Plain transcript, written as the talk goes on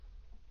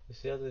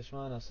בסייעתא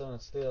דשמיא נעשה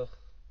ונצליח.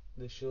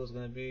 This show is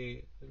going to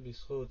be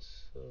בזכות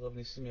Rav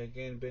Nisim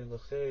Yagen ben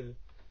Rachel,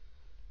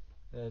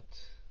 that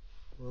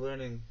we're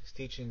learning his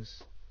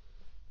teachings,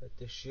 that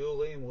the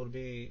shiurim will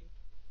be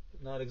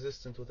not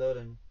existent without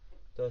him,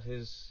 without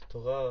his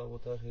Torah,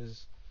 without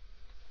his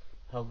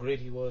how great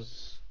he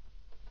was.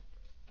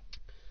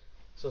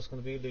 So it's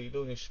going to be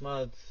Leilu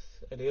Nishmat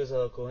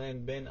Eliezer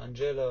Cohen ben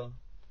Angela,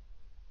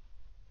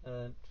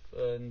 and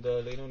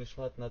Leilu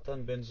Nishmat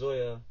Natan ben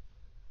Zoya,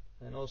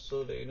 and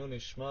also Leilu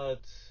Nishmat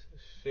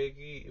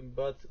Fegi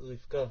bat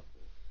Rivka,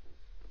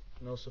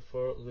 and also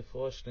for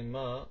Refuah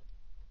Shlema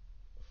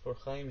for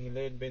Chaim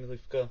Hillel ben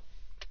Rivka,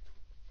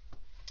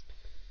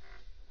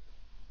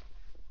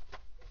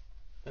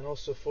 and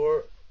also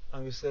for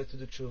Am Yisrael to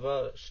do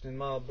Tshuva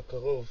Shlema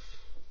Bekarov.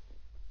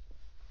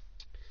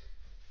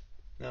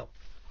 Now,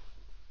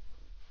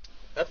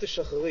 after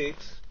Shacharit,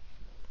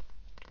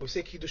 we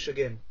say Kiddush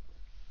again.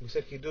 We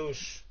said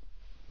Kiddush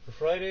for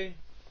Friday,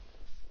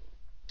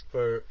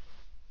 for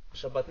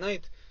Shabbat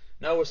night.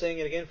 Now we're saying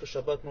it again for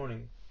Shabbat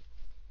morning.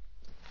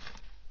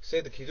 We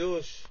say the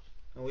Kiddush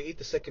and we eat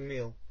the second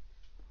meal.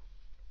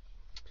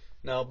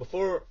 Now,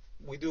 before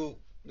we do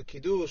the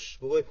Kiddush,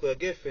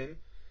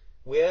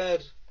 we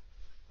add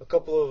a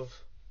couple of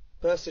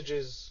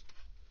passages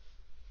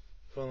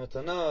from the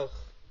Tanakh.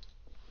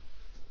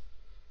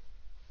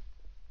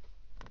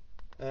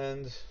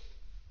 And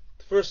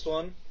the first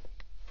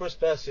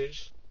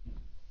passage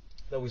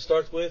that we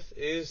start with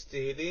is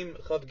Tehillim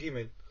Chav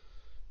Gimel,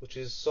 which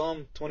is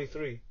Psalm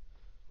 23,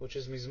 which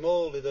is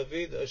Mizmor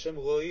LeDavid Hashem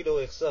Ro'i Lo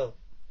Echsar.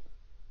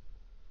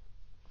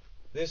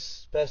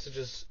 This passage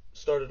is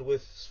started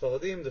with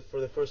Sfaradim for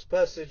the first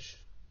passage.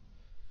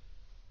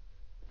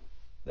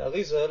 The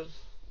Arizal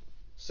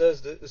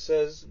says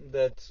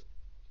that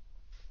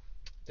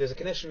there's a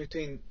connection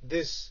between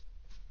this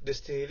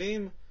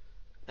Tehillim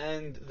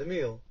and the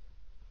meal.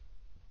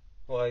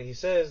 Why? He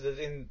says that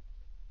in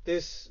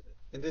this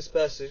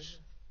passage,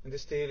 in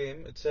this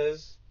Tehillim, it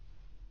says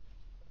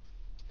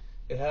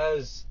it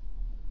has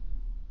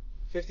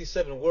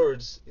 57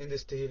 words in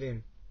this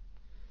Tehillim,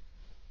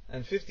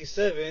 and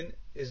 57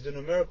 is the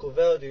numerical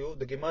value,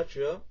 the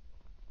gematria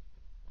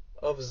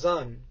of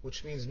Zan,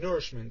 which means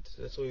nourishment.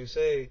 That's what you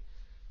say,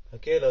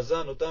 Hakel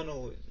Azan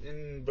Otanu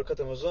in Birkat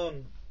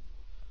Hamazon.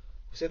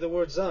 We say the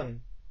word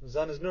Zan.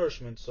 Zan is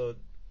nourishment, so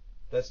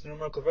that's the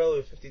numerical value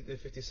of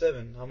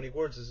 57. How many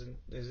words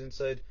is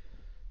inside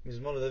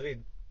Mizmor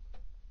David?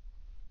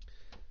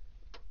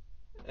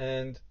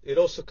 And it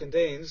also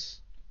contains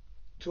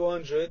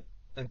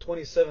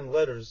 227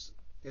 letters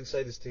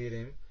inside this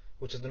Tehillim,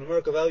 which is the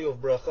numerical value of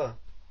bracha,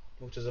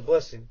 which is a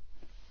blessing.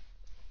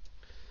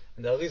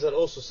 And the Arizal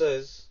also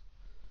says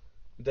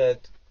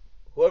that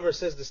whoever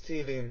says this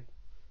Tehillim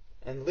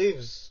and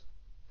lives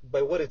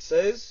by what it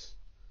says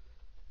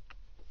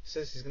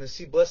he's going to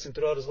see blessing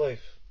throughout his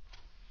life.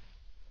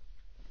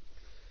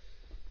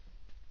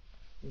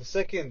 The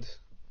second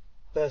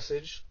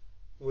passage,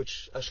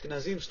 which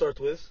Ashkenazim start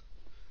with,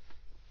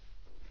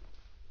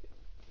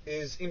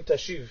 is Im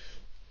Tashiv.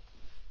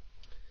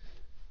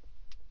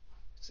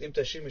 It's Im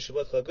Tashiv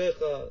Mishabbat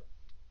Chagecha.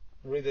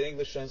 Read the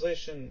English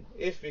translation.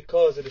 If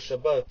because it is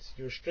Shabbat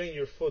you restrain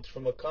your foot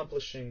from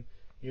accomplishing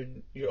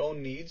your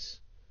own needs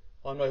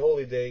on my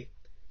holy day,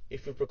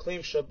 if you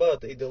proclaim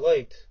Shabbat a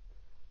delight,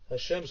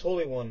 Hashem's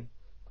Holy One,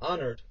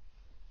 honored,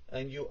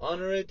 and you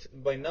honor it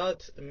by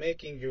not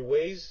making your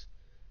ways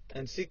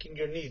and seeking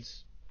your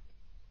needs,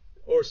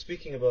 or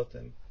speaking about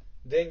them,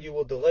 then you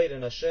will delight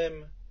in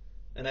Hashem,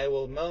 and I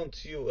will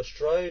mount you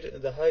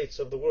astride the heights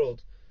of the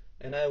world,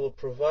 and I will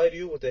provide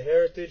you with the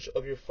heritage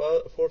of your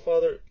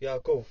forefather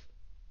Yaakov.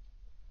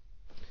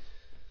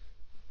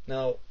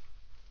 Now,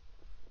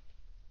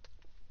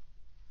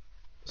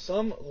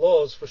 some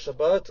laws for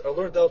Shabbat are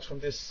learned out from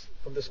this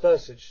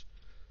passage,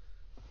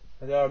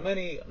 and there are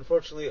many,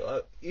 unfortunately,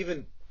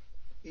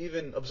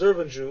 even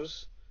observant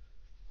Jews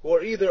who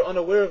are either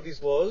unaware of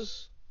these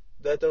laws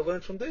that are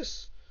learned from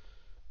this,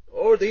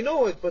 or they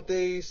know it, but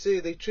they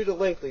treat it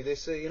lightly. They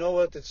say, you know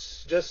what,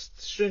 it's just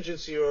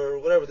stringency or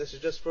whatever, this is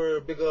just for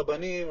big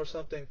rabbanim or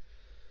something.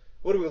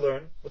 What do we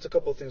learn? What's a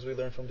couple of things we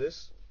learn from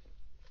this?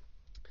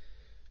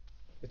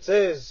 It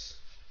says,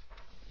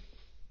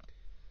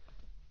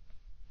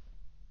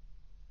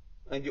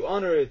 and you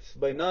honor it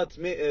by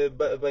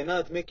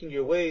not making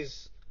your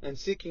ways and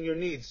seeking your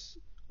needs,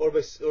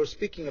 or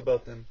speaking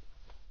about them.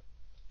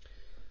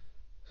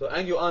 So,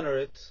 and you honor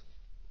it,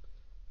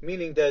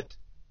 meaning that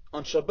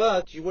on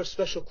Shabbat you wear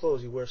special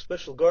clothes, you wear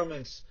special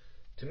garments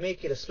to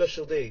make it a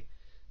special day.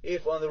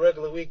 If on the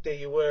regular weekday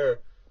you wear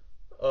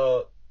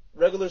a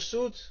regular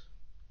suit,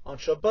 on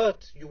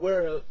Shabbat you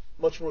wear a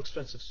much more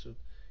expensive suit.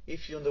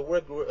 If you on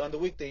the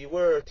weekday you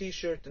wear a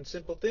t-shirt and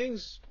simple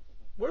things,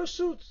 wear a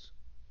suit.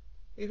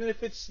 Even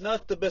if it's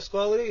not the best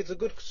quality, it's a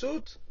good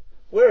suit,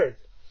 wear it.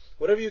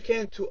 Whatever you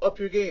can to up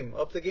your game,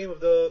 up the game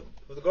of the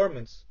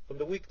garments from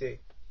the weekday.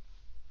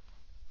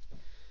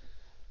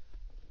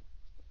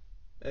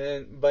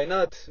 And by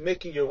not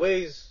making your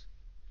ways,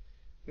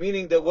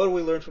 meaning that what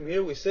we learn from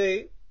here, we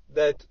say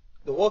that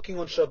the walking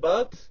on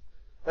Shabbat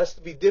has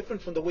to be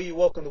different from the way you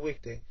walk on the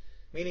weekday.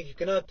 Meaning you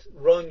cannot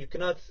run, you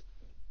cannot,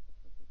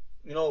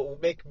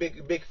 make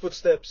big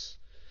footsteps.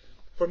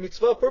 For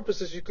mitzvah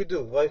purposes you could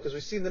do. Why? Because we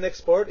see in the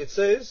next part, it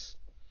says,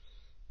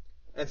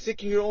 and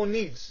seeking your own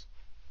needs.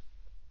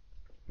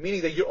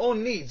 Meaning that your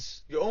own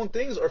needs, your own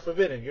things are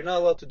forbidden. You're not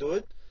allowed to do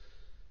it.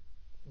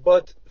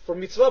 But for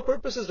mitzvah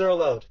purposes, they're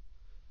allowed.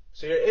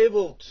 So you're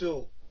able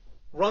to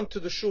run to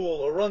the shul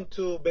or run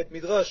to Bet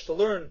Midrash to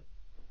learn.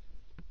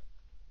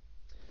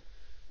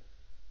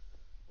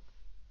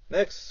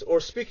 Next, or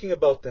speaking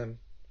about them.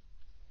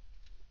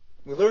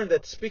 We learned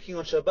that speaking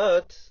on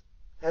Shabbat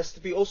has to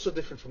be also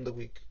different from the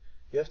week.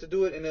 You have to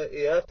do it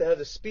you have to have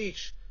the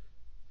speech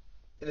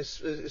in a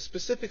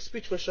specific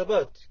speech for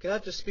Shabbat. You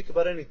cannot just speak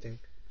about anything.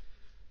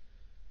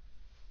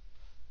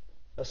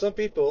 Now some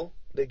people,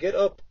 they get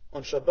up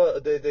on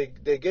Shabbat,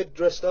 they get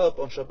dressed up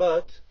on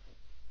Shabbat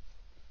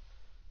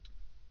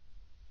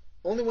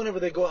only whenever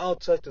they go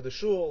outside to the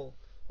shul,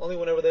 only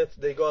whenever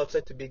they go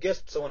outside to be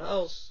guests at someone's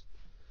house.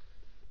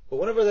 But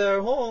whenever they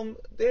are home,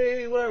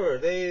 they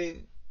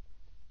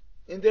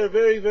in their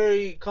very,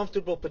 very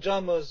comfortable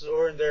pajamas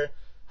or in their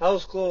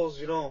house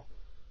clothes,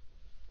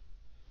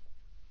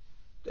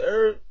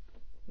 they're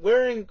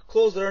wearing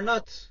clothes that are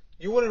not,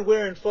 you wouldn't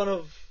wear in front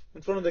of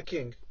the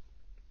king.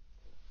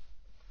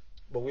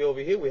 But we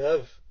over here, we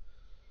have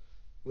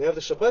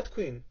the Shabbat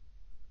queen.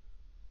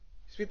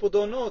 These people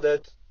don't know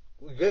that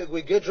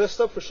we get dressed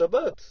up for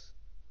Shabbat.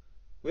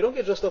 We don't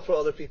get dressed up for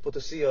other people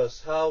to see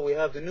us. How we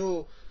have the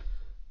new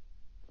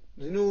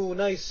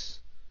nice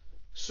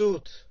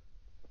suit.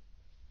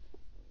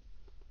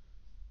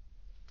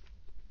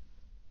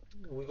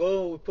 We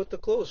put the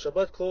clothes,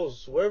 Shabbat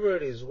clothes, wherever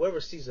it is, whoever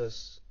sees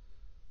us.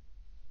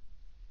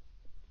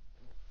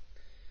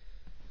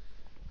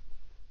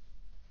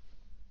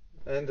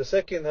 And the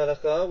second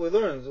halakha, we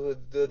learned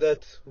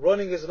that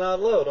running is not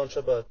allowed on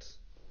Shabbat.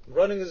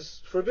 Running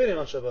is forbidden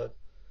on Shabbat.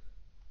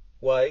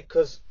 Why?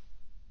 Because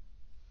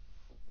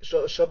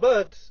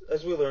Shabbat,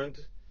 as we learned,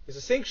 is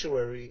a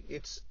sanctuary.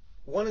 It's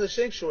one of the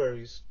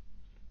sanctuaries.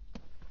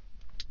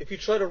 If you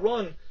try to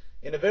run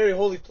in a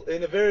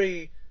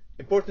very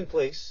important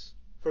place,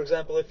 for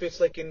example, if it's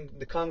like in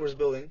the Congress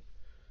building,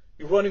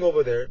 you're running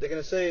over there, they're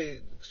going to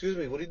say, excuse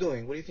me, what are you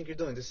doing? What do you think you're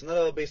doing? This is not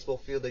a baseball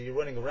field that you're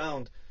running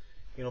around,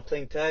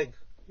 playing tag.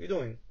 What are you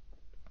doing?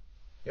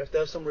 You have to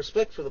have some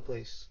respect for the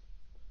place.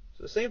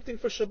 So the same thing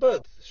for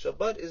Shabbat.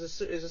 Shabbat is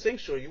a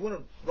sanctuary. You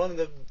wouldn't run in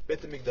the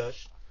Beit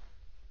HaMikdash.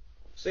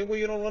 Same way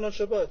you don't run on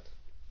Shabbat.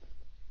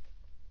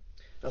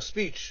 Now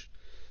speech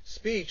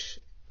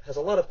has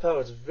a lot of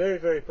power. It's very,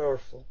 very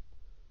powerful.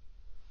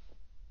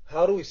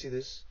 How do we see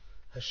this?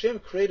 Hashem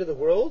created the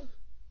world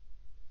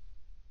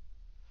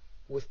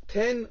with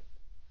 10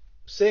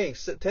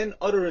 sayings, 10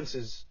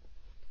 utterances.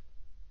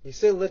 He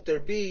said, let there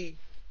be.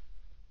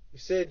 He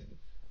said,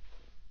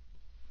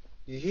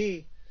 Yehi.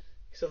 He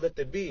said, let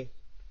there be.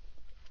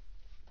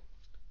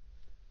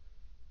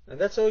 And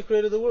that's how He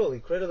created the world.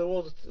 He created the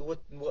world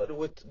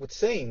with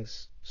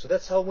sayings. So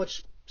that's how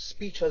much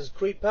speech has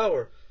great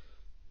power.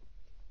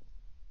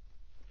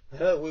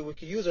 We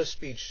can use our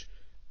speech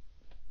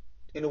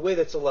in a way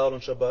that's allowed on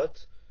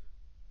Shabbat.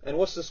 And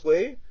what's this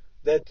way?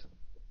 That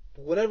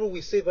whenever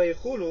we say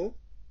Vayechulu,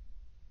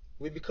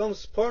 we become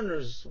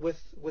partners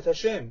with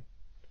Hashem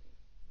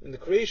in the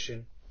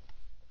creation.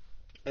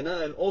 And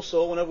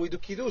also, whenever we do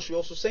Kiddush, we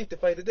also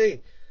sanctify the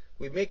day.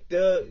 We make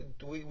the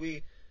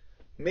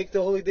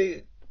holy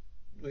day.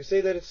 We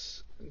say that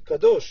it's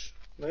Kadosh.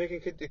 We're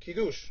making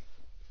Kiddush.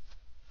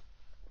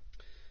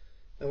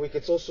 And we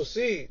can also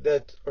see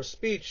that our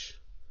speech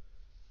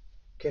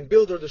can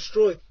build or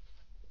destroy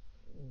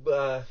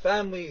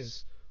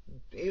families,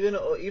 even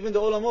the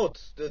olamot,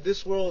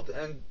 this world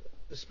and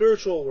the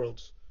spiritual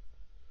worlds,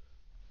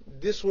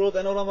 this world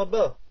and olam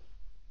haba.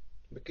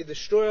 We can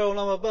destroy our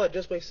olam haba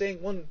just by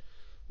saying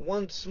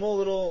one small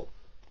little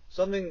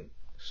something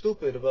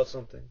stupid about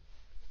something.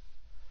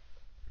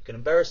 You can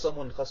embarrass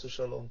someone, chas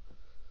v'shalom.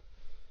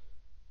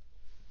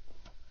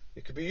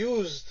 It could be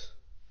used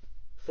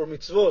for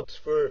mitzvot,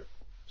 for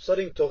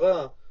studying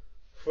Torah,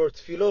 for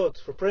tefillot,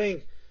 for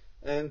praying,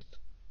 and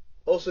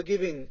also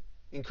giving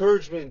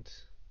encouragement.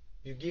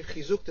 You give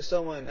chizuk to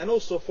someone, and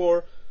also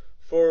for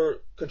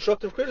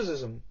constructive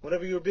criticism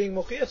whenever you're being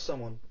mochiach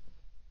someone.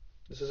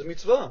 This is a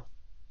mitzvah.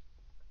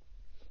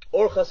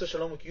 Or chas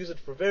v'shalom, we can use it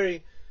for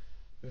very,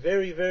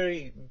 very,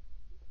 very,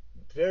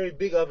 very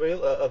big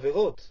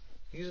averot.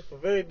 We use it for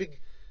very big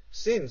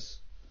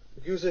sins.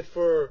 We use it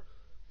for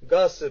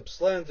gossip,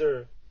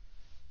 slander,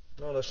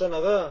 lashon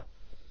hara,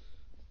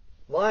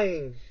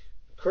 lying,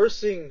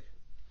 cursing,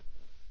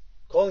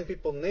 calling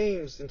people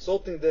names,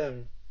 insulting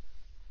them.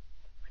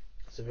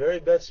 It's a very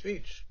bad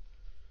speech.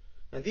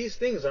 And these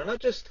things are not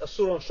just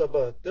asur on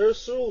Shabbat. They're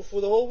asur for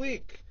the whole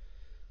week.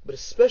 But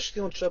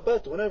especially on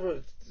Shabbat,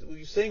 whenever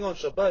you're saying on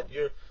Shabbat,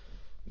 you're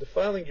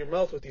defiling your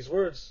mouth with these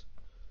words.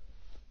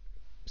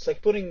 It's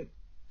like putting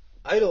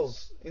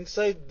idols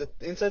inside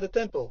the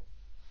temple,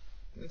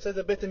 inside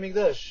the Beit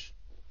HaMikdash,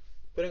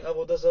 putting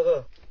avodah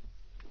zarah.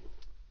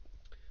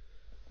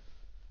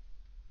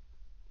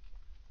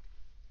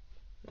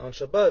 on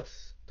Shabbat,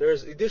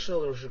 there's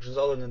additional restrictions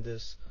other than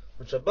this.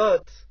 On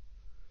Shabbat,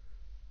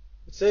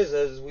 it says,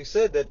 as we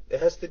said, that it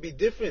has to be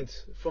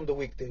different from the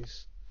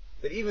weekdays.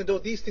 That even though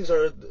these things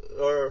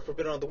are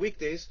forbidden on the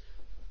weekdays,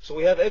 so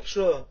we have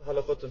extra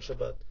halachot on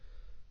Shabbat.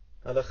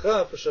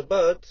 Halacha for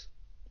Shabbat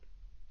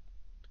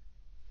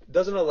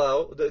doesn't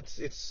allow, that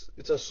it's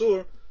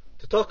asur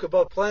to talk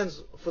about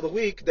plans for the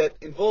week that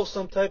involves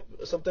some type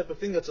of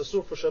thing that's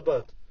asur for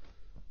Shabbat.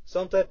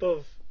 Some type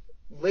of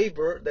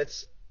labor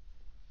that's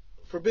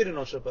forbidden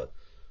on Shabbat.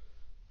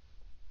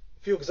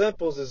 A few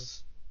examples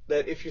is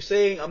that if you're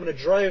saying, I'm going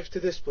to drive to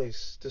this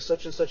place, to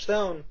such and such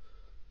town,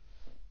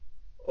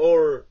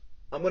 or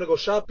I'm going to go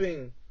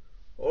shopping,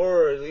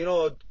 or,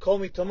 call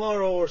me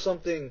tomorrow or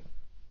something,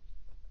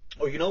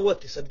 or you know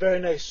what, this is a very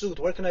nice suit,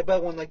 where can I buy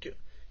one like you?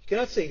 You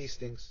cannot say these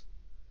things.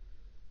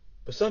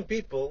 But some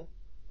people,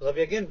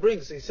 Rabbi again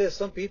brings, he says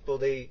some people,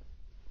 they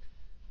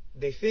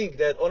think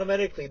that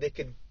automatically they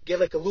could get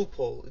like a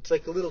loophole. It's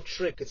like a little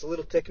trick, it's a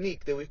little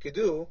technique that we could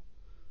do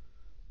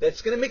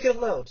that's going to make it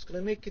allowed. It's going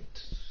to make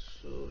it,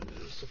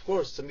 of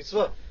course, it's a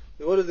mitzvah.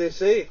 What do they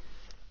say?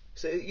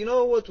 Say, you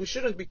know what, we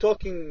shouldn't be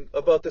talking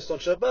about this on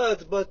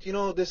Shabbat, but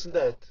this and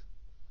that.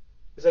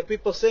 It's like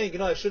people saying,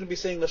 I shouldn't be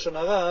saying Lashon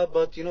Hara,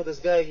 but this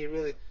guy,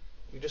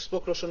 he just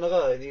spoke Lashon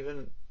Hara. And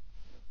even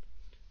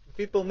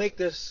people make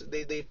this,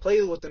 they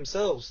play with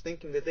themselves,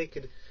 thinking that they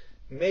could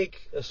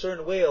make a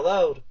certain way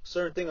allowed,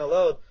 certain thing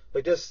allowed,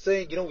 by just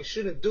saying, we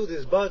shouldn't do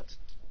this, but.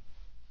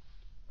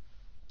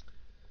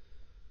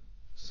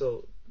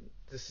 So,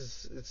 this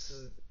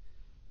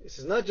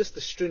is not just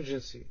the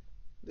stringency.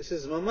 This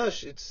is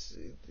mamash. It's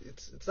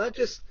not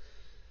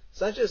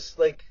just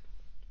like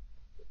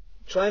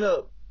trying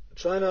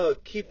to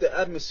keep the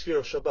atmosphere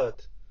of Shabbat.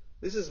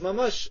 This is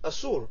mamash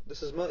asur.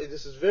 This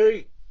is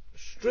very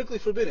strictly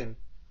forbidden.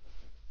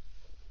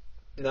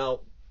 Now,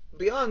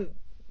 beyond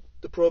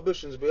the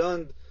prohibitions,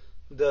 beyond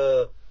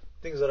the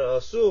things that are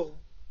asur,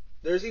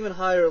 there's even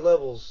higher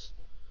levels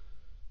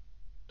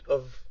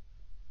of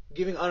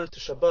giving honor to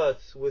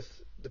Shabbat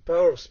with the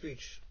power of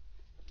speech.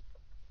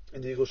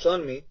 In the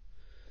Yerushalmi,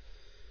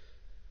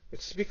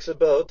 it speaks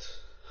about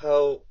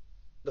how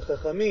the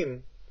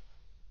Chachamim,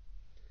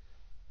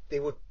 they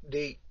were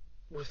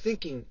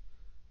thinking,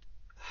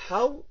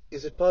 how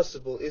is it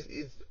possible?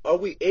 Are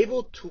we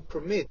able to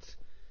permit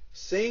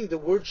saying the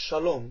word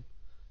shalom,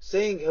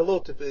 saying hello,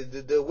 to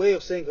the way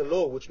of saying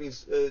hello, which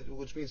means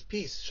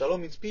peace?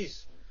 Shalom means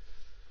peace.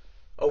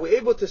 Are we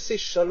able to say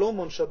shalom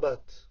on Shabbat,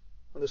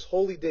 on this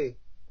holy day?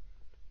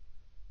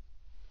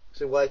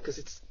 So why? Because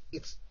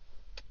it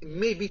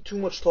may be too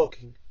much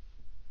talking.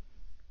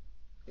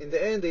 In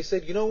the end, they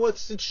said, you know what?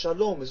 Since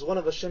shalom is one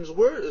of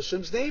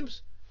Hashem's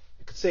names,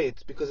 you could say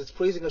it because it's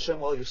praising Hashem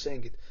while you're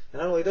saying it.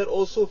 And not only that,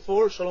 also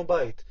for shalom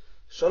bayit,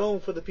 shalom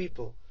for the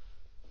people.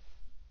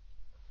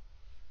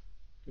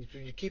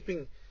 You're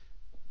keeping,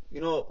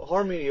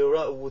 harmony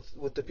around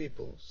with the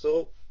people.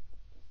 So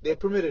they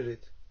permitted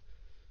it.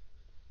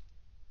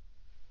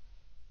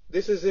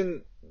 This is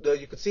you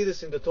could see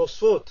this in the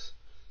Tosfot,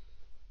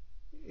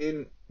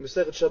 in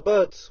Masechet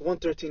Shabbat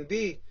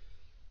 113b,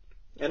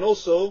 and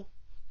also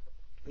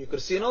you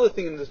could see another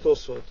thing in the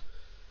Tosfot.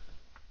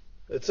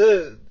 It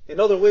says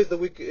another way that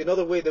we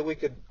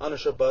could honor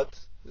Shabbat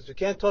is we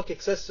can't talk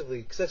excessively.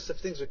 Excessive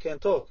things we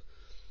can't talk.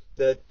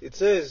 That it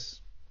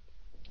says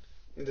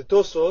in the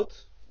Tosfot,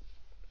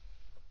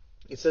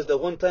 it says that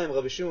one time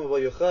Rabbi Shimon bar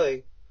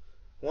Yochai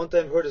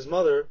heard his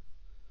mother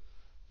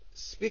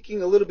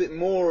speaking a little bit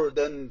more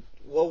than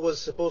what was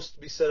supposed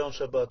to be said on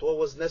Shabbat, what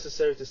was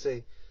necessary to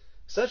say.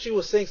 Essentially,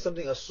 was saying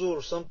something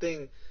asur,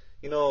 something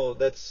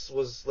that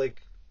was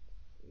like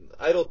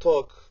idle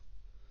talk.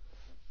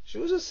 She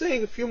was just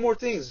saying a few more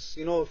things,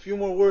 a few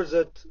more words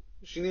that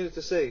she needed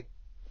to say.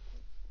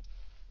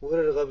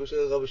 Rabbi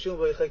Shimon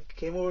bar Yochai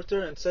came over to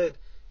her and said,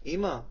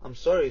 Ima, I'm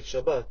sorry, it's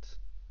Shabbat.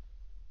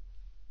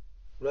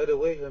 Right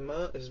away,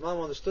 his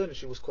mom understood and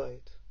she was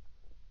quiet.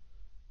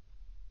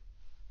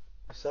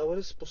 Is that what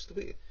it's supposed to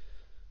be?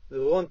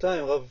 The one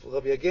time,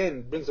 Rabbi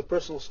again brings a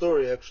personal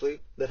story actually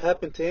that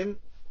happened to him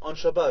on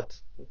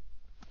Shabbat.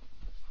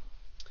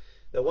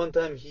 That one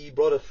time he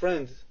brought a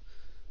friend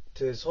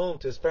to his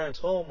parents'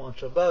 home on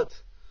Shabbat,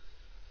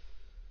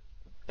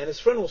 and his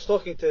friend was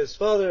talking to his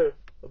father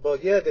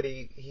about that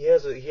he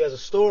has a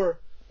store,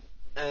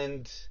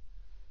 and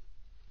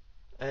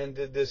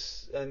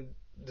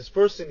this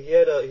person he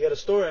had a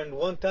store, and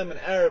one time an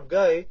Arab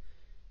guy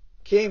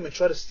came and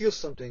tried to steal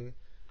something,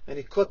 and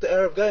he caught the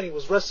Arab guy and he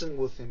was wrestling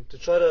with him to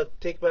try to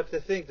take back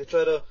the thing, to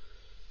try to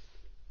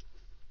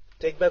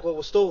take back what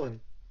was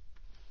stolen.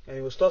 And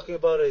he was talking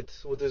about it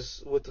with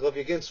Rav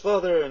Yagin's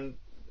father and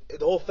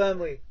the whole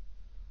family.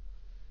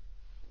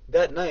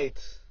 That night,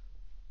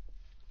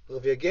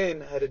 Rav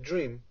Yagin had a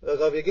dream.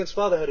 Rav Yagin's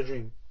father had a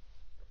dream.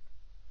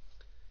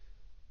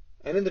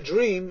 And in the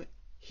dream,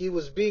 he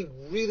was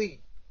being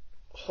really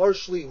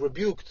harshly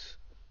rebuked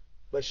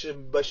by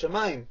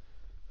Shemaim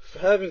for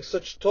having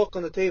such talk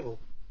on the table.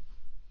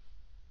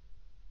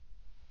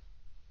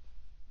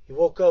 He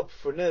woke up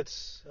for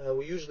Netz.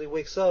 He usually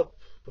wakes up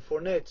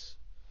before Netz.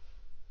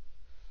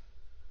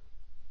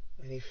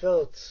 And he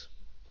felt,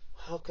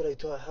 how could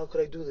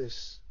I do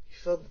this? He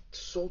felt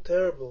so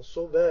terrible,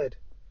 so bad.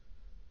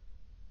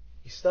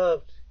 He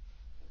stopped.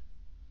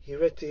 He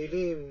read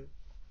Tehillim.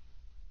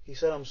 He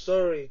said, I'm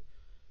sorry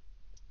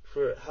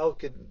for how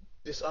could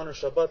dishonor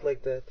Shabbat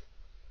like that.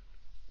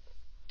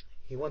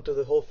 He went to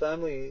the whole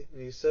family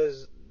and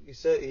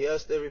he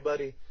asked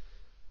everybody,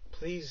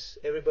 please,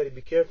 everybody,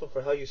 be careful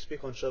for how you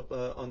speak on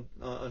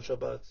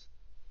Shabbat.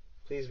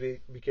 Please be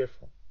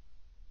careful.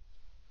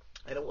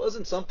 And it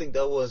wasn't something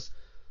that was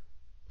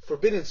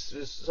forbidden,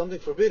 something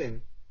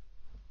forbidden.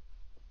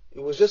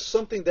 It was just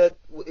something that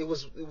it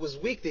was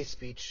weekday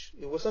speech.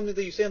 It was something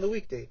that you say on the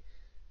weekday.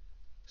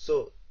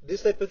 So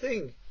this type of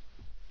thing.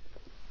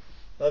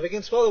 Now,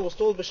 Avigail's father was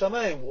told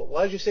b'shamayim,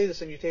 why did you say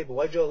this on your table?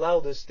 Why did you allow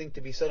this thing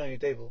to be said on your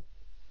table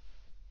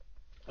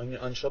on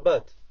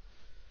Shabbat?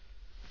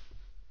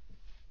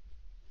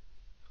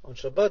 On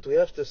Shabbat, we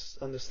have to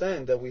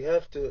understand that we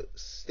have to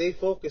stay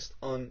focused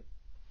on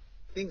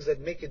things that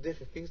make a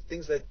difference,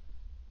 things that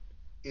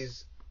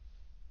is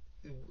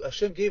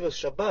Hashem gave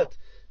us Shabbat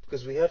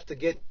because we have to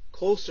get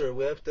closer,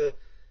 we have to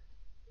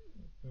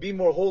be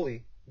more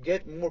holy,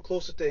 get more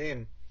closer to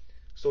Him.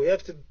 So we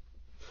have to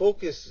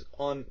focus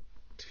on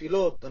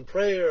tefillot, on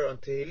prayer, on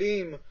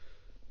tehillim,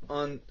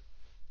 on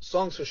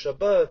songs for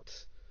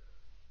Shabbat,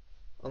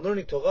 on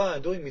learning Torah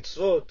and doing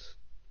mitzvot.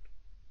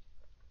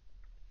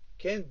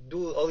 Can't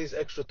do all these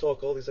extra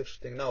talk, all these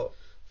extra things. Now,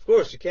 of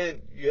course,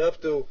 you have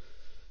to,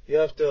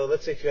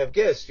 let's say if you have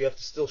guests, you have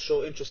to still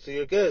show interest to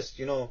your guest,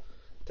 to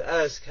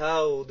ask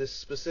how this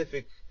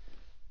specific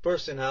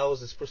person, how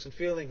is this person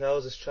feeling, how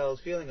is this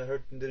child feeling, I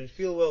heard he didn't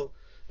feel well.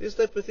 This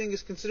type of thing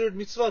is considered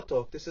mitzvah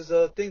talk. This is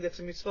a thing that's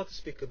a mitzvah to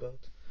speak about.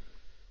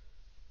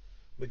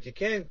 But you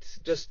can't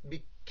just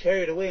be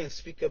carried away and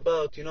speak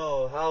about,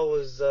 how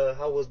was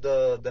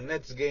the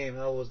Nets game,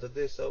 how was the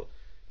this, so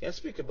you can't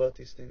speak about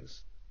these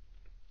things.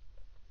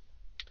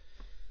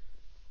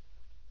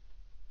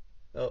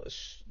 Now,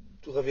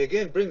 Rav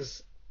Yagin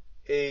brings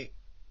a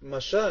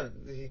mashal.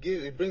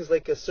 He brings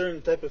like a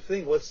certain type of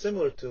thing. What's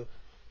similar to? He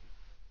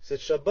said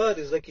Shabbat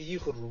is like a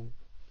yichud room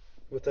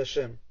with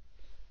Hashem.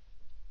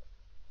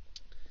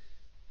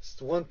 It's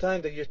the one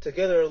time that you're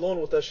together alone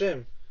with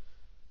Hashem.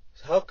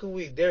 So how can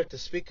we dare to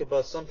speak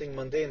about something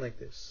mundane like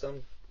this?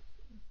 Some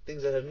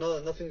things that have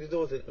nothing to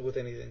do with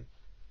anything.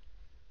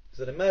 He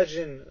said,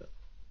 imagine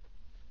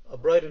a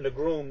bride and a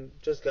groom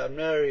just got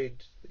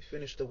married, they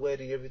finished the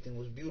wedding, everything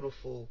was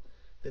beautiful.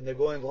 Then they're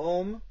going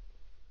home,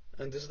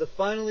 and this is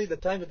finally the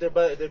time that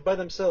they're by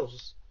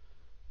themselves.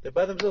 They're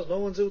by themselves. No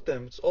one's with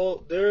them.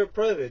 They're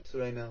private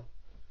right now.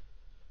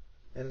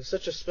 And it's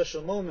such a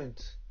special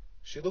moment.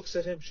 She looks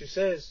at him. She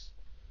says,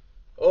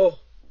 "Oh,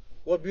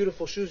 what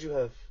beautiful shoes you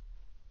have!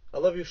 I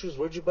love your shoes.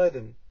 Where'd you buy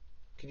them?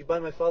 Can you buy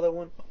my father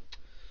one?"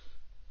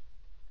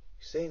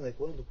 He's saying like,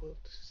 "What in the world?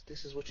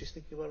 This is what she's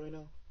thinking about right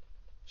now."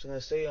 She's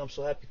gonna say, I'm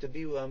so happy to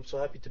be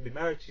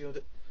married to you."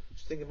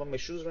 She's thinking about my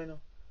shoes right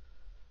now.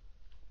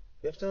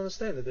 You have to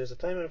understand that there's a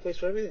time and a place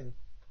for everything.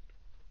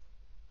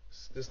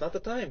 This is not the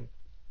time.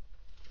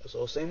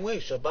 So same way,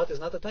 Shabbat is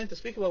not the time to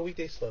speak about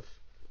weekday stuff.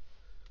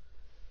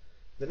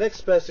 The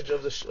next passage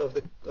of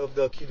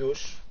the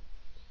Kiddush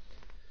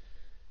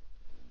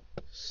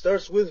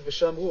starts with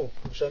V'shamru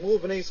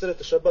v'nei Yisrael et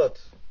Shabbat.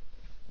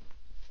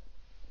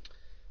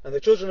 And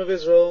the children of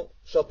Israel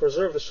shall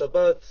preserve the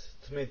Shabbat,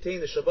 to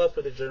maintain the Shabbat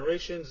for their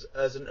generations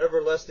as an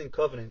everlasting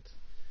covenant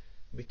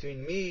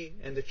between me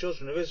and the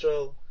children of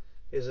Israel.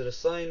 It is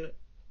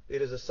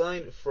a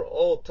sign for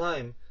all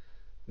time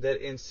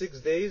that in 6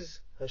 days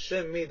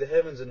Hashem made the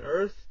heavens and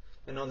earth,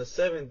 and on the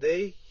 7th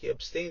day He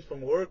abstained from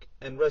work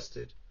and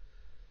rested.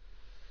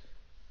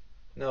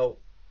 Now,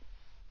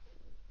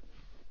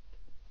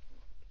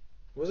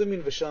 what does it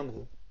mean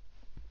V'shamru?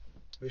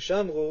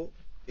 V'shamru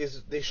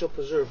is they shall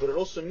preserve, but it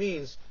also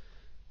means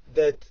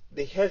that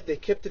they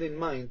kept it in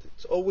mind.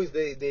 It's always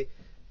the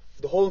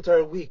whole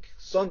entire week.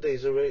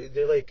 Sundays already,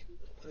 they're like,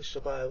 what is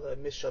Shabbat? I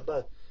miss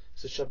Shabbat.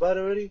 Is it Shabbat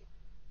already?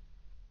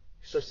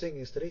 You start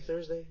thinking, is today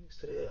Thursday?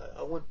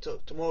 I want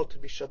tomorrow to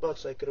be Shabbat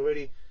so I could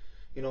already,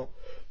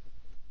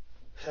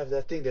 have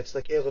that thing that's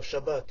like Erev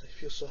Shabbat. I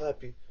feel so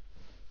happy.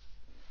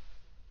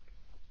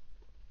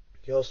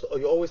 You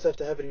always have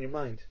to have it in your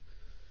mind.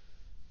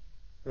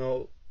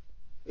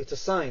 It's a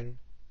sign.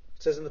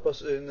 It says in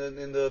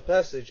the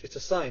passage, it's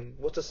a sign.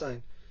 What's a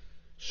sign?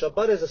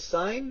 Shabbat is a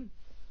sign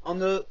on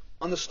the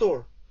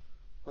store,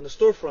 on the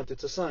storefront.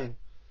 It's a sign.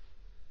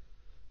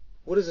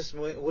 What does this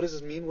mean? What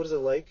does it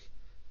like?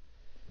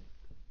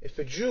 If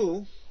a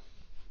Jew,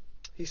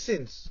 he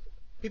sins,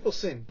 people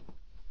sin.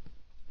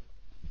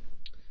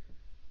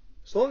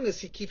 As long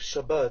as he keeps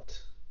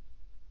Shabbat,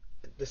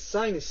 the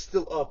sign is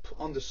still up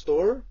on the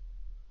store.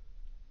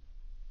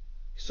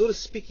 So to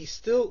speak, he's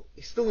still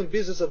in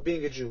business of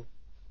being a Jew.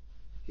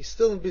 He's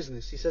still in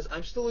business. He says,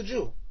 I'm still a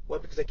Jew. Why?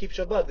 Because I keep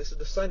Shabbat. This is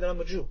the sign that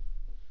I'm a Jew.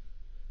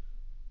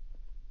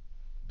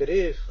 But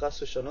if, chas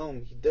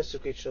v'shalom, he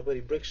desecrates Shabbat,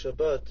 he breaks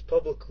Shabbat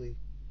publicly,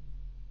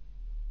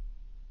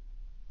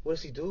 what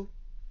does he do?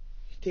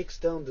 He takes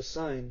down the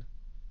sign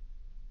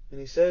And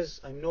he says,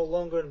 I'm no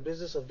longer in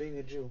business of being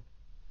a Jew.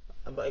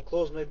 I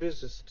closed my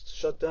business. It's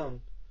shut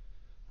down.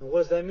 And what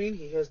does that mean?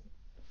 He has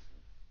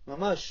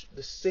mamash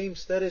the same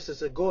status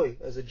as a goy,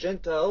 as a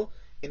Gentile,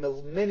 in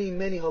many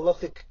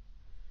halachic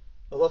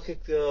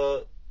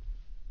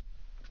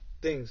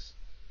things.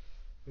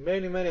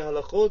 Many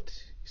halachot.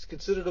 He's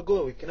considered a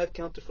goy. We cannot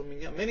count it from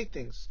many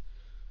things.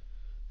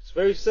 It's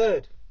very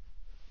sad.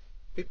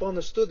 People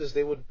understood this,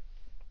 they would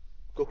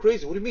go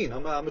crazy. What do you mean?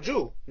 I'm a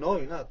Jew. No,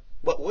 you're not.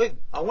 But wait,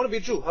 I want to be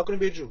a Jew. How can I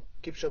be a Jew?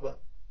 Keep Shabbat.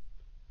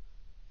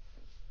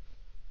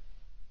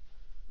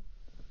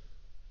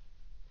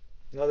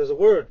 Now there's a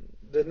word.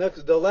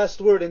 The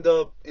last word in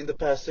the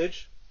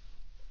passage.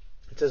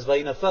 It says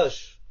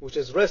Vayinafash, which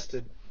is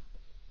rested.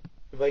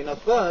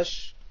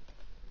 Vayinafash,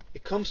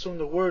 it comes from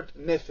the word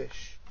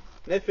nefesh.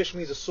 Nefesh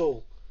means a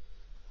soul,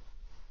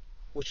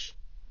 which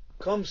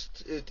comes.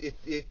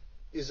 It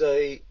is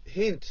a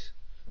hint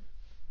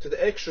to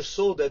the extra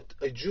soul that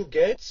a Jew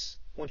gets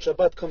when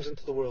Shabbat comes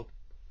into the world.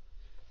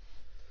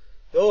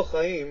 The Or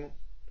Chaim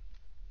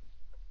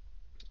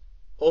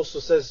also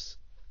has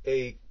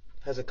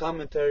a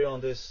commentary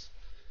on this,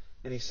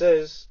 and he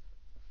says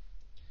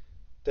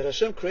that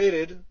Hashem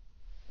created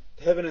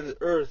heaven and the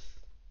earth,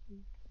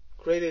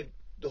 created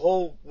the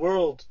whole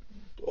world,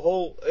 the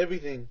whole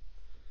everything.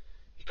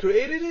 He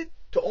created it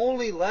to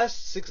only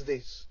last 6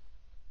 days.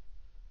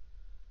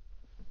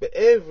 But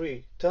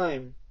every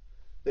time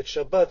that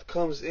Shabbat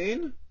comes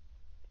in,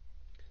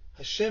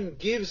 Hashem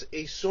gives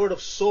a sort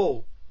of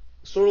soul,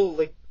 sort of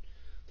like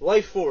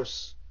life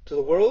force to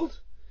the world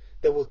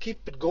that will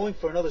keep it going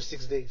for another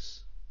 6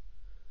 days.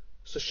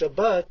 So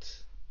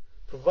Shabbat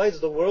provides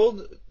the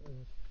world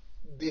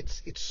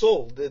its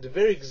soul. The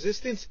very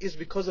existence is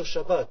because of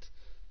Shabbat.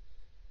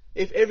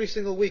 If every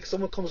single week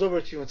someone comes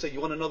over to you and says, you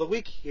want another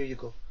week? Here you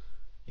go.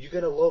 You're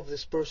going to love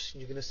this person.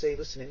 You're going to say,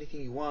 listen,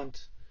 anything you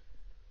want.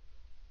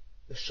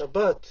 The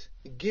Shabbat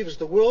gives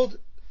the world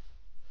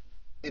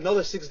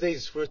another 6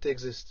 days for it to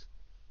exist.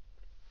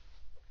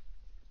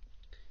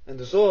 And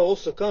the Zohar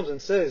also comes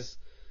and says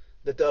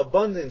that the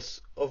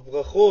abundance of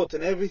brachot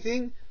and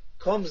everything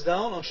comes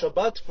down on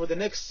Shabbat for the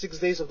next 6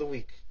 days of the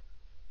week.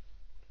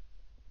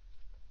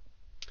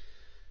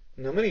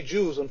 Now many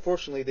Jews,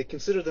 unfortunately, they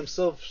consider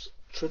themselves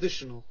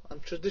traditional.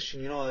 I'm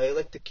tradition, I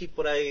like to keep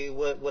what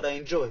I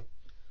enjoy.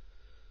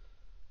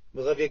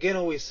 But Rav Yagen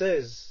always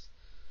says,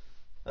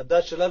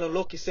 Adat shelanu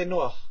lo kisei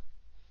noach.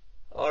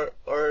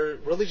 Our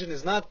religion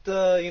is not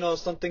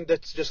something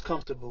that's just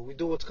comfortable. We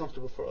do what's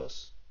comfortable for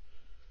us.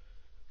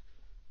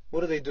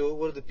 What do?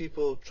 What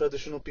do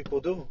traditional people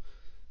do?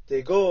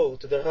 They go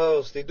to their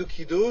house, they do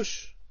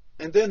Kiddush,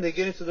 and then they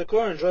get into the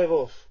car and drive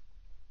off.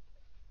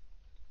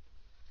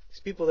 These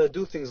people that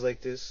do things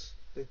like this,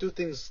 they do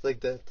things like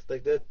that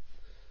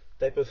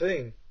type of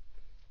thing.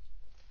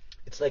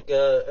 It's like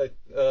a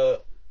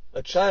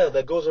child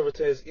that goes over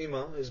to his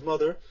his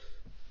mother,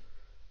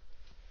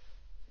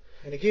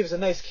 and he gives a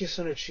nice kiss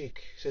on her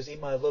cheek. He says,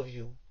 Ima, I love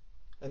you.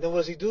 And then what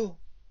does he do?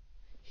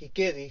 He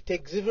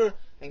takes Ziver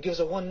and gives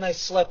her one nice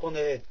slap on the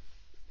head.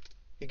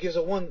 He gives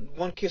her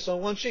one kiss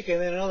on one cheek and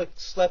then another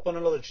slap on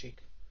another cheek.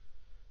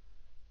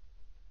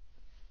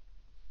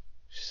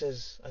 She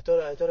says, I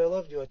thought I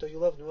loved you. I thought you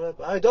loved me. What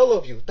happened? I don't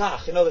love you.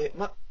 Dach, another hit.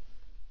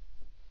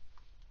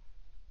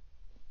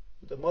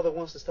 The mother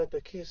wants this type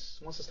of kiss,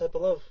 wants this type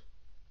of love.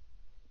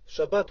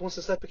 Shabbat wants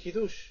this type of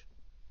Kiddush.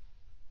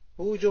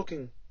 Who are we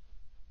joking?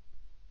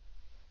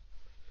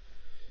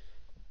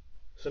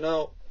 So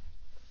now,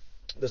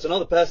 there's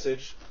another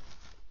passage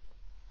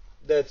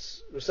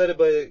that's recited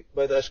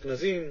by the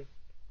Ashkenazim,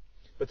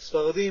 but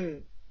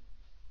Sfaradim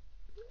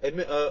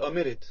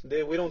omit it.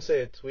 We don't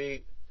say it.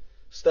 We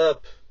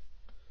stop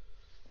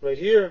right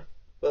here.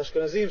 The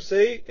Ashkenazim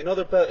say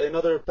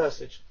another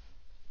passage,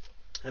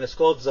 and it's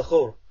called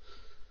Zachor.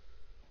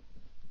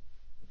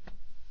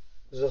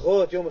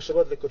 Zachor at Yom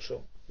HaShabbat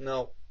lekodsho.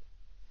 Now,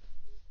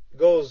 it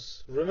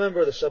goes,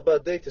 remember the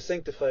Shabbat day to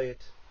sanctify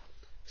it.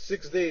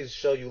 6 days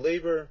shall you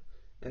labor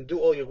and do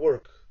all your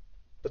work,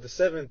 but the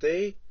 7th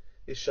day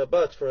is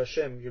Shabbat for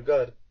Hashem, your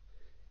God.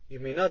 You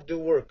may not do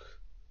work,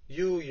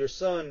 you, your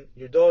son,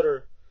 your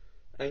daughter,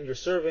 and your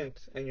servant,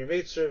 and your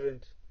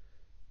maidservant,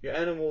 your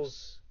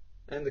animals,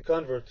 and the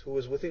convert who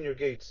is within your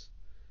gates.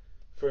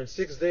 For in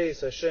 6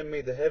 days Hashem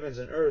made the heavens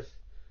and earth,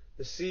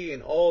 the sea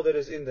and all that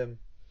is in them,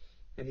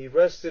 and He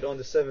rested on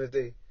the 7th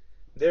day.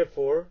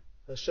 Therefore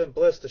Hashem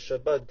blessed the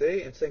Shabbat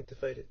day and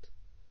sanctified it.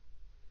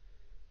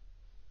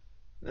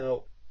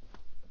 Now,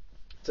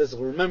 it says,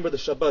 remember the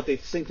Shabbat day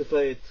to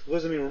sanctify it. What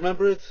does it mean,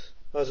 remember it?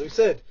 As we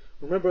said,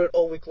 remember it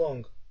all week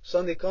long.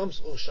 Sunday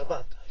comes, oh,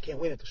 Shabbat. I can't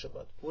wait until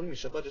Shabbat. What do you mean,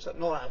 Shabbat just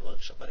happened? No, I want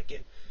Shabbat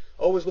again.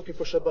 Always looking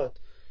for Shabbat.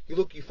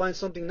 You find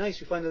something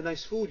nice, you find a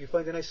nice food, you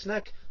find a nice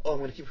snack. Oh, I'm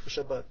going to keep it for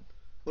Shabbat.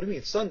 What do you mean?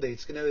 It's Sunday.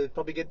 It's going to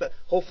probably get back.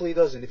 Hopefully it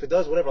doesn't. If it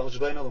does, whatever, I'll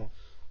just buy another one.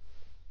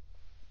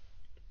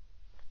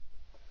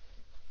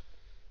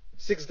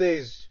 6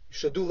 days, you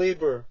shall do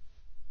labor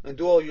and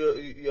do all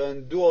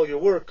your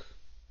work.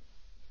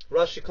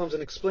 Rashi comes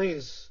and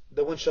explains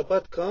that when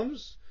Shabbat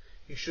comes,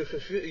 you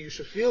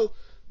should feel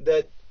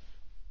that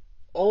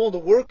all the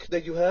work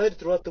that you had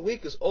throughout the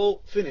week is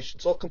all finished.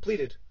 It's all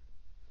completed.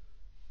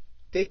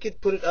 Take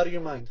it, put it out of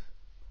your mind.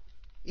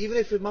 Even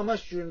if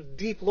mamash you're in a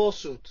deep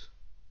lawsuit,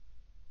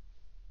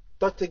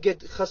 but to get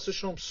chas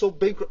v'shalom so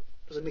bankrupt,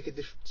 doesn't make a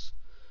difference.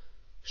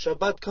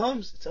 Shabbat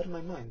comes, it's out of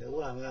my mind.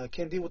 I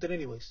can't deal with it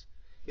anyways.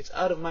 It's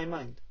out of my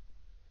mind.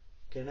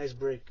 Get a nice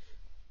break.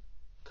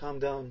 Calm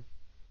down.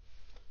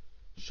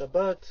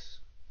 Shabbat,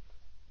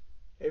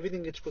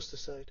 everything gets pushed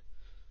aside.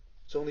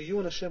 It's only you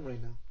and Hashem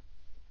right now.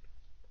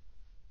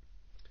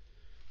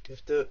 You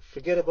have to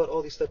forget about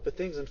all these type of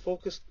things and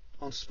focus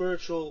on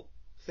spiritual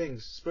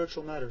things,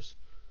 spiritual matters.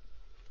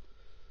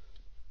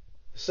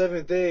 The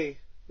seventh day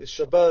is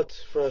Shabbat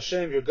for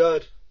Hashem, your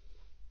God.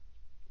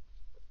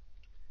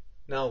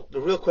 Now,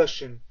 the real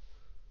question,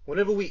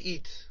 whenever we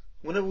eat,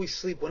 whenever we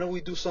sleep, whenever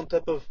we do some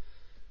type of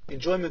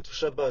enjoyment for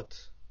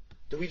Shabbat,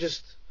 do we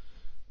just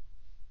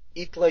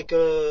eat like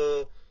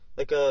we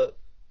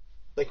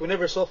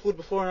never saw food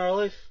before in our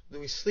life? Do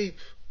we sleep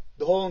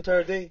the whole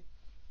entire day?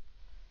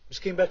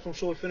 Just came back from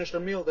shul, we finished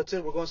our meal, that's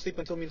it, we're going to sleep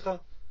until mincha.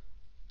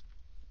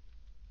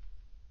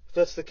 If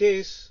that's the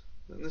case,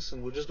 then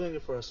listen, we're just doing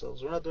it for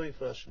ourselves. We're not doing it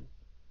for Hashem.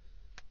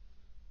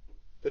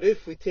 But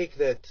if we take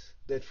that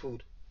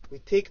food, we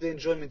take the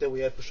enjoyment that we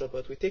have for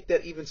Shabbat, we take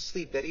that even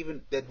sleep,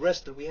 that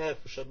rest that we have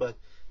for Shabbat,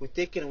 we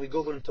take it and we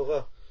go learn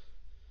Torah,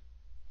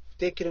 we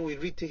take it and we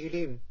read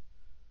Tehillim,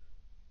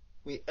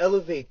 we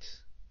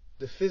elevate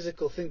the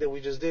physical thing that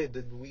we just did,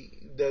 that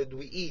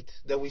we eat,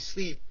 that we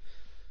sleep,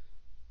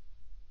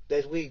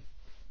 that we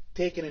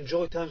take and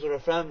enjoy times with our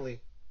family.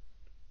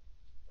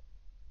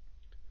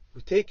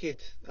 We take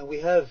it and we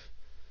have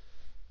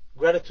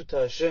gratitude to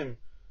Hashem,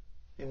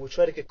 and we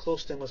try to get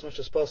close to Him as much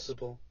as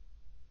possible.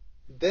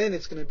 Then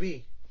it's going to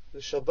be the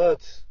Shabbat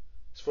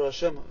is for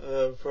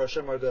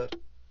Hashem our God.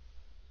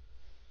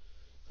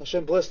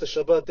 Hashem blessed the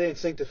Shabbat day and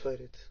sanctified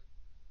it.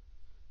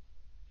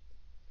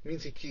 It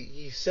means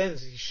He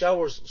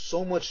showers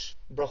so much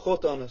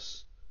brachot on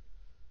us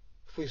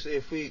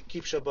if we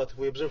keep Shabbat, if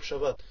we observe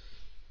Shabbat.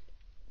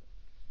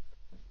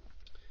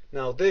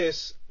 Now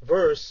this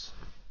verse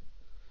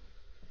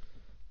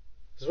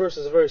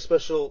is a very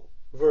special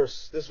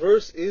verse. This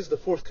verse is the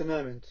fourth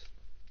commandment,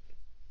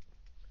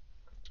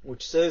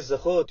 which says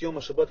Zachor et Yom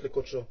HaShabbat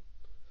lekodsho.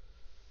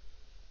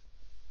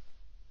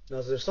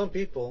 Now there's some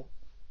people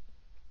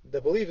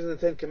that believe in the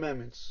Ten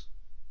Commandments.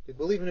 They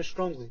believe in it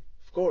strongly,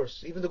 of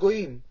course. Even the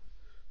Goyim,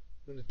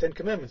 in the Ten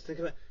Commandments,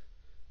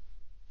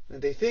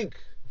 and they think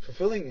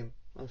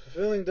I'm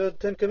fulfilling the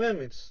Ten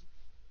Commandments.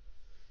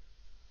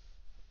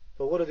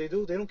 But what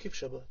do? They don't keep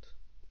Shabbat.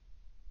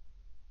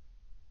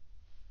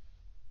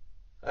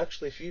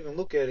 Actually, if you even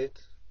look at it,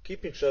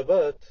 keeping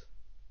Shabbat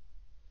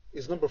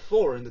is number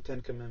 4 in the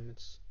Ten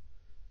Commandments.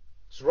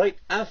 It's right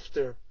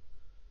after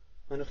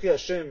Anochi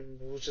Hashem,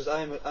 which is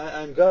I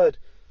am God,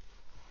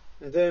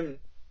 and then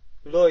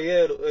Lo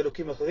yeh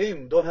Elokim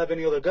acharim, don't have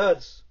any other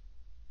gods.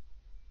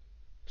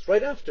 It's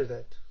right after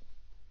that,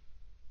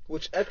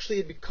 which actually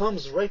it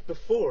becomes right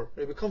before.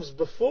 It becomes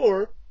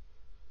before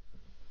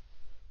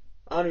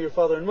honor your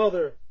father and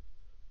mother.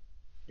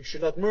 You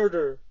should not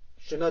murder.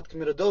 You should not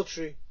commit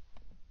adultery.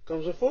 It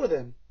comes before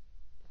them.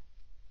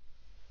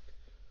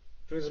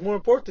 Which means it's more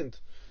important.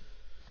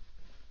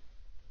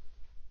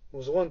 There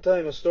was one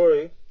time a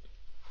story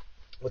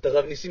with the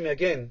Rav Nisimi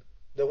again.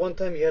 That one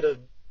time he had a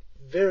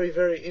very,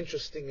 very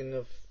interesting and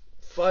a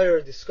fire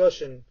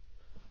discussion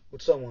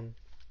with someone.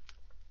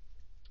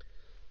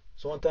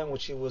 So one time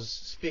which he was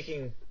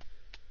speaking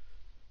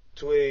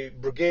to a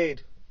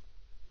brigade,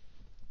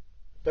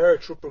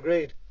 paratroop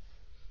brigade,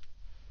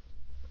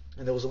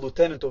 and there was a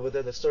lieutenant over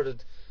there that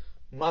started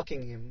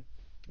mocking him.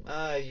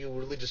 You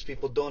religious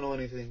people don't know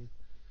anything.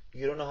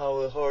 You don't know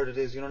how hard it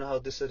is. You don't know how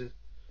this it is.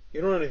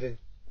 You don't know anything.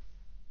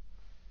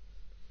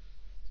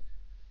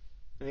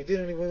 And he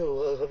didn't even.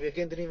 Rav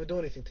Yagen didn't even do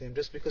anything to him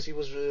just because he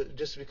was a Jew,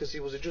 just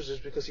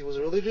because he was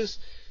religious.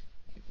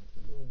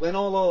 Went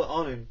all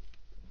on him.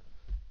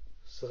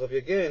 So Rav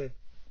Yagen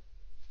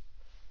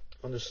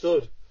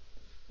understood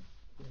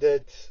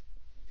that.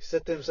 He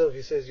said to himself,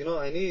 he says,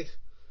 I need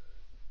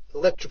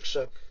electric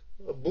shock,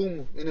 a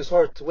boom in his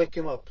heart to wake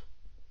him up.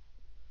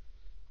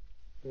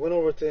 He went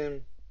over to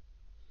him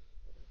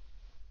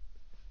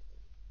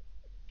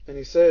and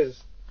he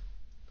says,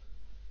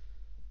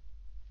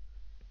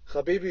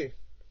 Habibi,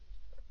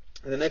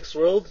 in the next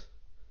world,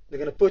 they're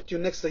going to put you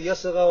next to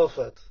Yasser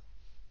Arafat.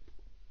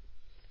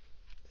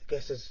 The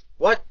guy says,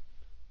 what?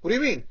 What do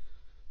you mean?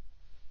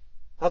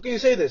 How can you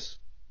say this?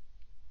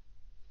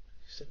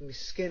 He said,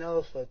 Miskin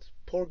Arafat,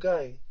 poor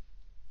guy.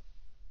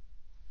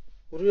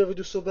 What did he ever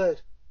do so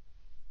bad?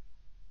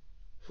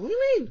 What do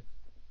you mean?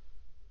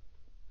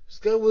 This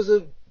guy was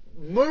a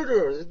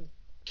murderer, a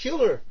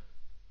killer.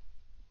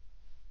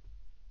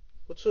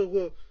 What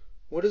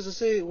does it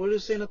say? What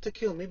does it say not to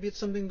kill? Maybe it's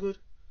something good.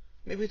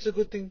 Maybe it's a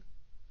good thing.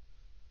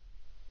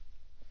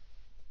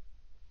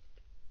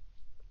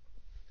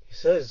 He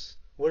says,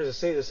 where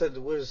does it say?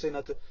 Where does it say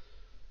not to?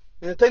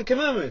 In the Ten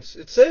Commandments,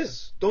 it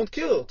says, don't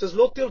kill. It says,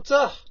 Lo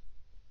tirtzach.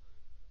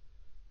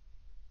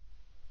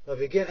 Rav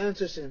again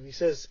answers him. He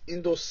says,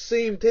 in those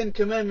same 10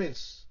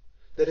 commandments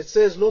that it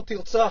says Lo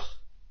tirtzach,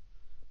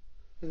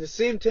 in the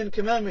same 10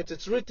 commandments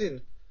it's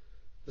written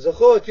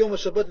Zachor et Yom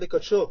HaShabbat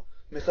lekadsho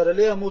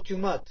mecharalei amot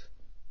yumat.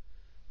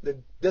 The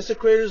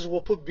desecrators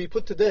will be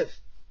put to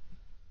death.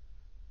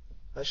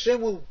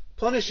 Hashem will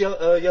punish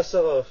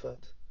Yasser Arafat.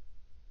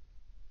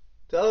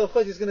 To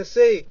Arafat he's going to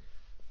say,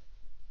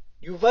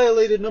 you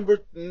violated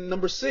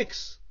number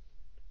 6.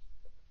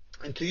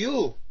 And to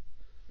you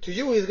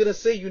he's going to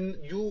say,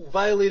 you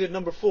violated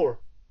number 4.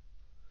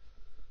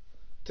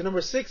 To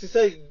number 6 he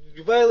said,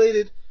 you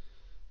violated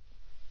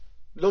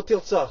Lo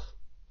tirtzach.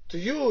 To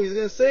you he's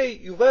going to say,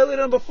 you violated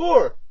number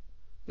 4.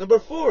 Number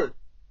 4.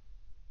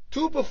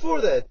 2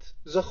 before that.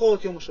 Zachor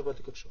et Yom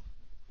HaShabbat lekadsho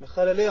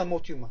mecharalei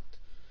amot yumat.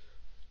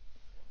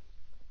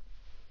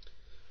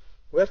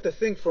 We have to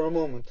think for a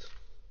moment.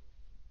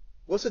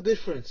 What's the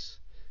difference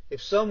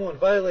if someone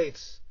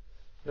violates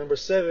number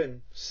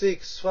 7,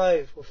 6,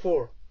 5, or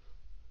 4?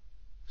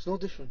 There's no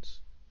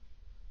difference.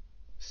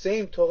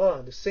 Same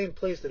Torah, the same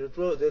place that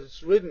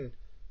it's written,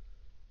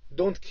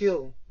 don't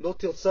kill, lo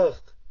tirtzach,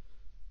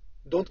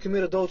 don't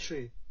commit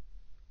adultery,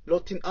 lo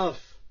tin'af.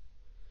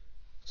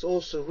 It's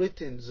also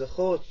written,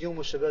 Zachor et Yom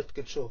HaShabbat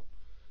lekadsho.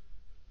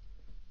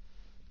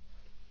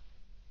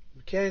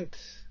 We can't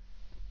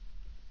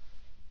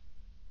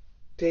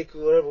take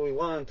whatever we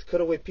want, cut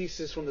away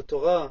pieces from the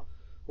Torah,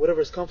 whatever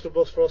is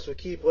comfortable for us we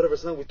keep, whatever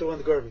is not we throw in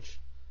the garbage.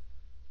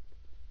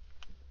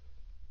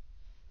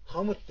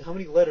 How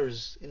many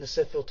letters in the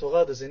Sefer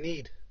Torah does it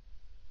need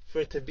for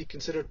it to be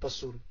considered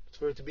pasul,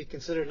 for it to be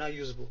considered not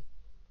usable?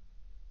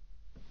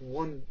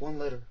 One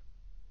letter.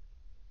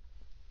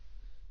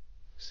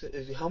 So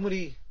how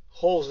many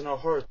holes in our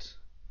heart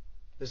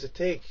does it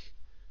take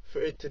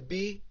for it to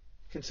be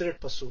considered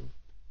pasul,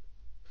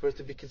 for it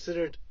to be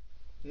considered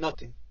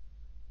nothing?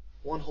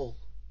 One hole.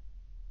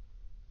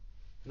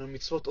 And on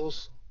mitzvot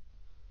also.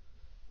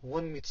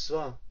 One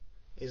mitzvah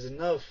is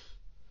enough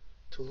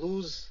to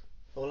lose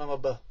Olam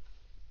Haba.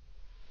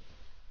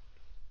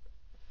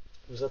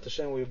 B'ezrat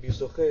Hashem we will be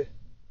zocheh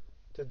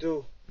to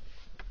do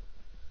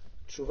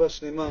tshuva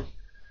shlema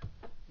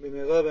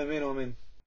b'meira b'yameinu amen.